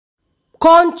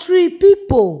Country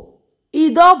people, e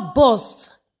don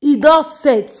burst, e don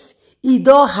set, e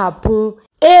don happen,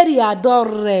 area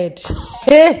don red.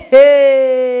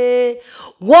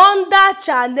 Wonder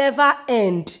shall never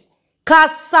end.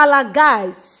 Kasala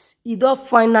guys, e don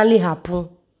finally happen.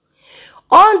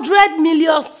 100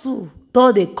 million sue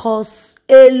don dey cause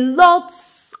a lot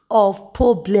of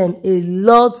problem, a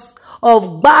lot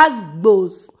of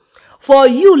gbas for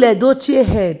Yul Edochie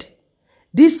head.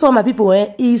 This one, my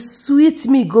people, e sweet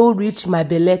me go reach my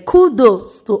belle.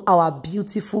 Kudos to our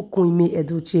beautiful Queen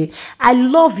Edochie. I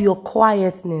love your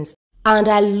quietness and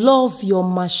I love your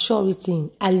maturity.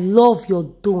 I love your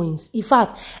doings. In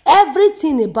fact,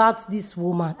 everything about this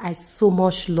woman, I so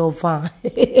much love her.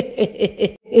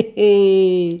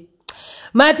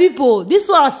 My people, this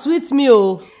one sweet me,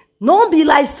 oh. No be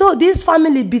like so this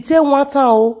family between one time,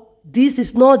 oh. This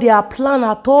is not their plan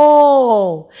at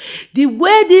all. The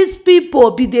way these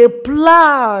people be they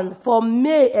plan for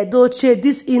Edochie,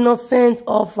 this innocent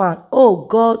orphan. Oh,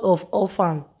 God of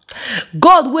orphan.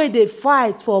 God where they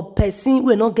fight for person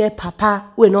we not get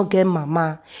papa, we not get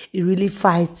mama. He really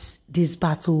fights this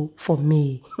battle for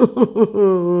me.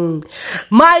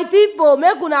 My people,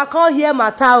 make una come hear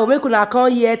matter, make una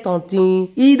come hear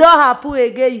something. It don't happen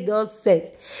again, it don't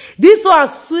set. This one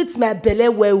sweet my belly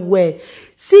well.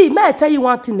 See, may I tell you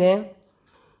one thing, eh?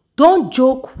 Don't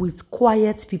joke with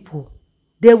quiet people.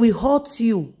 They will hurt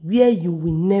you where you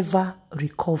will never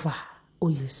recover. Oh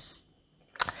yes.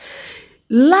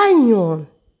 Lion,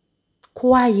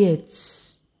 quiet.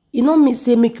 You know me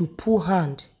say make you pull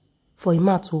hand for a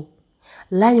matter.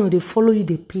 Lion, they follow you,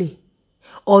 they play.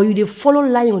 Or you they follow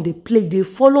lion, they play. They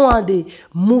follow and they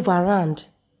move around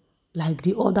like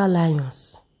the other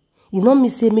lions. You know me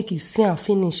say make you see and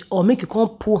finish. Or make you come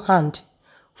pull hand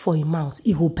for a mouth.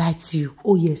 It will bite you.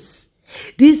 Oh yes.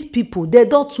 These people, they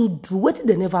don't to do what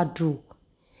they never do.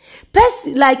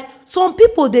 Like some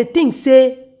people, they think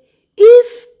say,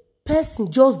 if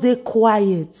person just dey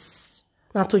quiet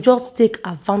now to just take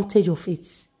advantage of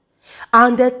it,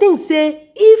 and they think say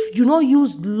if you not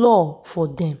use law for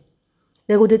them,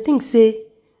 they think say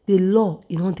the law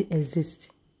don't exist.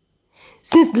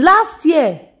 Since last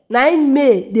year 9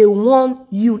 May they won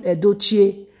Yul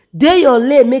Edochie. Dey your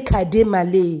lay make I dey my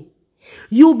lay.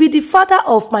 You be the father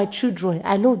of my children.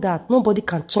 I know that nobody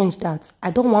can change that. I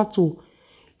don't want to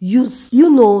use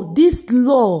this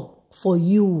law for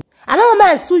you. I don't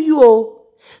want to sue you, oh.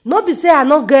 Not be say I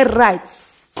not get rights.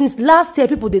 Since last year,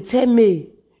 people they tell me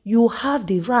you have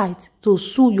the right to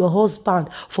sue your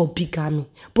husband for bigamy,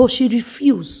 but she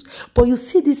refused. But you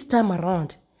see, this time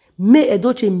around,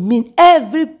 Edochie mean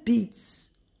every bit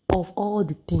of all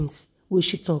the things where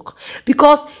she talk,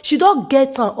 because she don't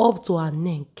get her up to her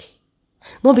neck.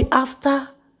 Not be after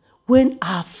when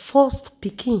her first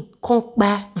pikin come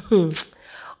back.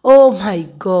 Oh my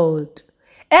God.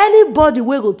 Anybody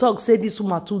wey go talk say this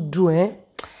woman too do,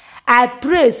 I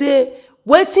pray say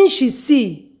wetin she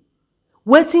see,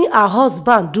 wetin her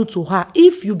husband do to her.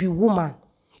 If you be woman,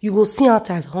 you go see her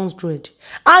times 100.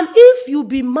 And if you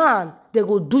be man, they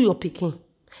go do your pikin.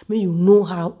 May you know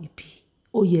how it be.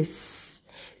 Oh yes.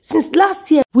 Since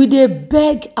last year, we dey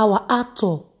beg our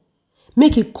actor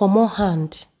make it common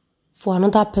hand for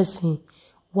another person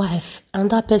wife,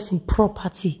 another person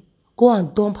property. Go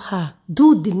and dump her.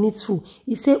 Do the needful.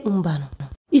 He say umbano.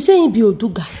 He say in be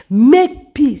oduga.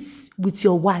 Make peace with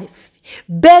your wife.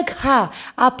 Beg her.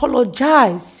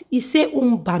 Apologize. He say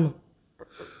umbano.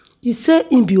 He say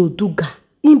in be oduga.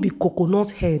 In be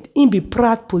coconut head. In be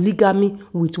proud polygamy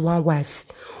with one wife.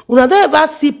 Una don't ever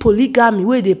see polygamy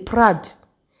where they proud.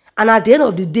 And at the end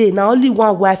of the day, now only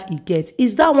one wife he gets.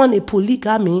 Is that one a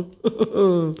polygamy?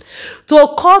 To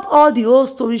cut all the whole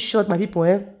story short, my people,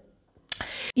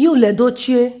 Yul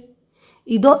Edochie,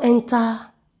 he don't enter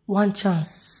one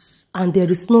chance and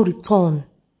there is no return,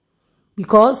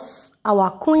 because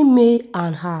our Queen May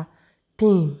and her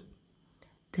team,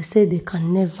 they say they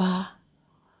can never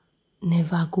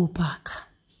go back.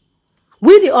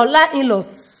 We the online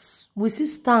in-laws, we see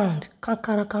stand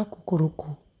kankarakan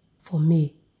kukuruku for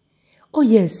May. Oh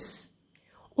yes,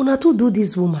 una to do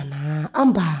this woman,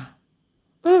 Amber.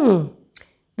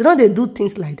 They don't they do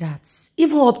things like that.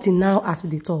 Even up till now, as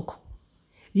we talk,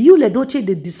 Yul Edochie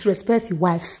they disrespect his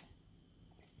wife.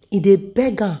 He they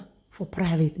beg her for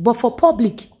private, but for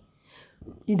public,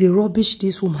 he they rubbish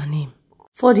this woman name.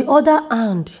 For the other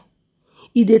hand,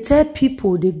 he they tell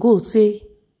people they go say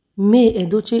May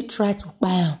Edochie try to buy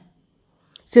him.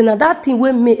 Say now that thing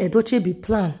when May Edochie be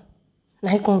plan,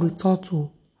 now he can return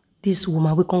to this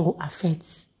woman. We can go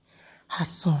affect her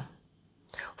son.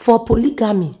 For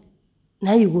polygamy.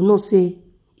 Now you will know say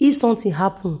if something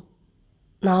happen,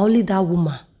 now only that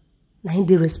woman na him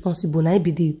dey responsible, na him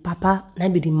be the papa, na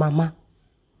him be the mama.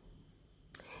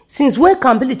 Since when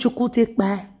Kambili Chukwu take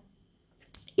by,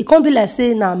 it can't be like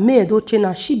say na May Edochie,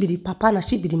 na she be the papa, na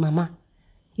she be the mama.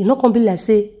 It not can't be like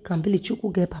say Kambili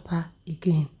Chukwu get papa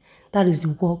again. That is the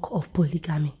work of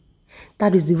polygamy.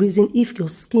 That is the reason if your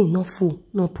skin not full,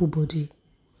 not full body.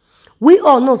 We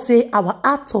all know say our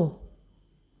actor,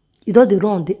 you don't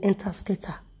run, they enter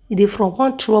skater. They from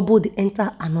one trouble, they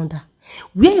enter another.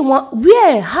 How you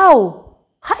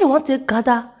want to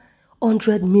gather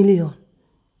 100 million?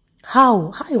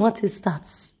 How you want to start?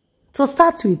 To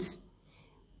start with,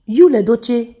 Yul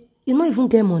Edochie, you don't even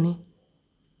get money.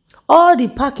 All the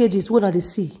packages what they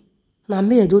see, now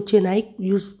me Edochie na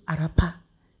use arapa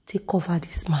to cover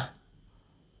this man.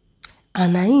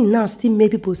 And now still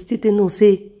make people still know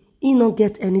say he not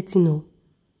get anything no.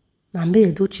 Now me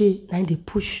Edochie now they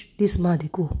push this man they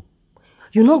go.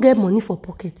 You don't get money for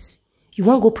pockets. You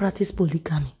want go practice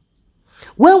polygamy.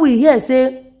 When we hear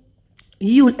say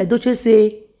Yul Edochie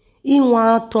say he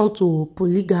want turn to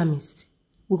polygamist,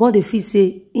 we going to feel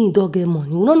say he don't get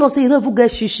money. We don't know say he don't even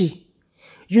get shishi.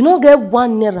 You don't get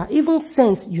 1 naira, even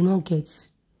sense you don't get.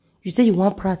 You say you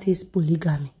want practice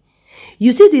polygamy.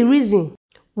 You see the reason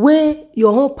where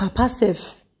your own papa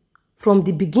self from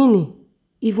the beginning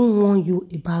even warn you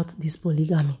about this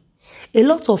polygamy. A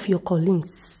lot of your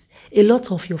colleagues, a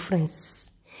lot of your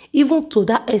friends, even to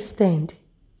that extent,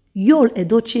 Yul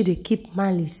Edochie they keep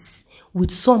malice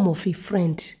with some of his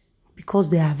friends because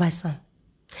they advise him.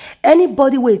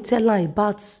 Anybody will tell him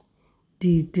about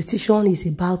the decision he's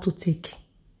about to take,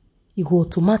 he will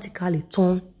automatically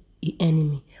turn the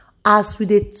enemy. As we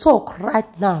dey talk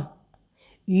right now,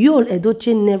 Yul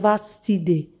Edochie never still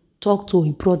they talk to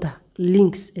his brother,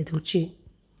 Links Edochie.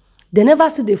 They never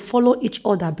still they follow each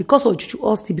other because of Juju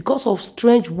Austin, because of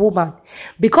strange woman,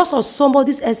 because of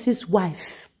somebody's else's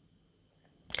wife.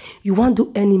 You want to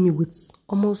do enemy with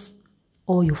almost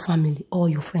all your family, all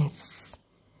your friends.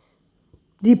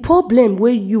 The problem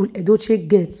where Yul Edochie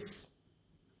gets,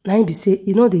 now be say,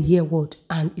 you know the hear word,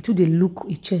 and it will they look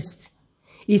a chest.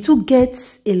 It will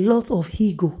get a lot of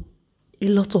ego, a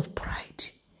lot of pride.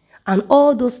 And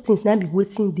all those things now be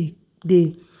waiting,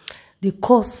 they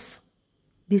cause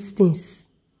these things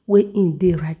where in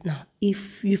there right now.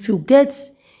 If you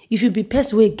be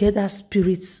person where get that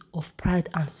spirits of pride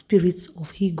and spirits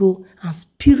of ego and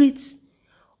spirits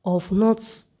of not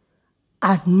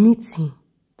admitting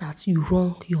that you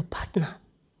wrong your partner,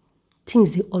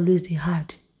 things they always they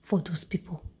hard for those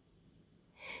people.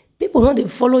 People know they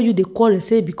follow you, they call and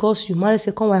say because you marry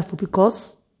second wife,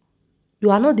 because you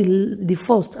are not the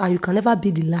first and you can never be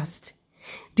the last.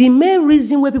 The main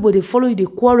reason where people they follow you, they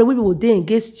quarrel, where people they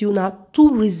against you, now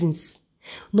 2 reasons.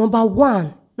 Number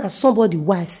 1, now somebody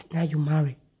wife, now you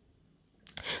marry.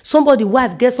 Somebody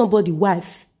wife get somebody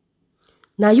wife.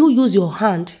 Now you use your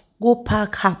hand, go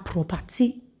pack her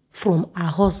property from her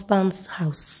husband's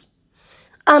house.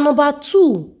 And number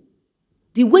 2,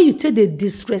 the way you take the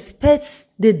disrespect,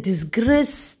 the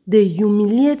disgrace, the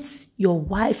humiliate your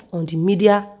wife on the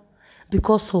media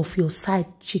because of your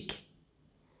side chick.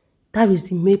 That is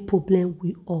the main problem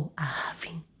we all are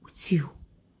having with you.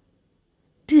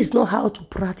 This is not how to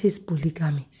practice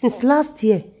polygamy. Since last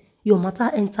year, your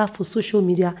matter enter for social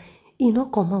media, it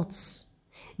not come out.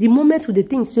 The moment with the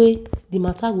thing say the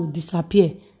matter will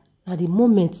disappear, at the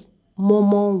moment,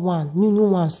 more new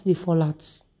ones they fall out.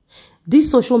 This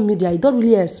social media, it don't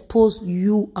really expose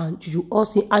you and Juju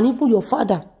Austin and even your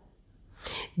father.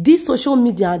 This social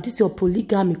media, this your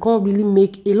polygamy can't really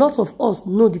make a lot of us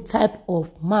know the type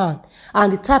of man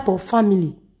and the type of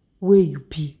family where you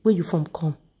be, where you from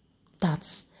come.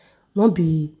 That's not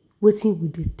be waiting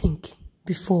with the think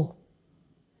before.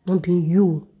 Not being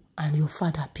you and your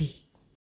father be.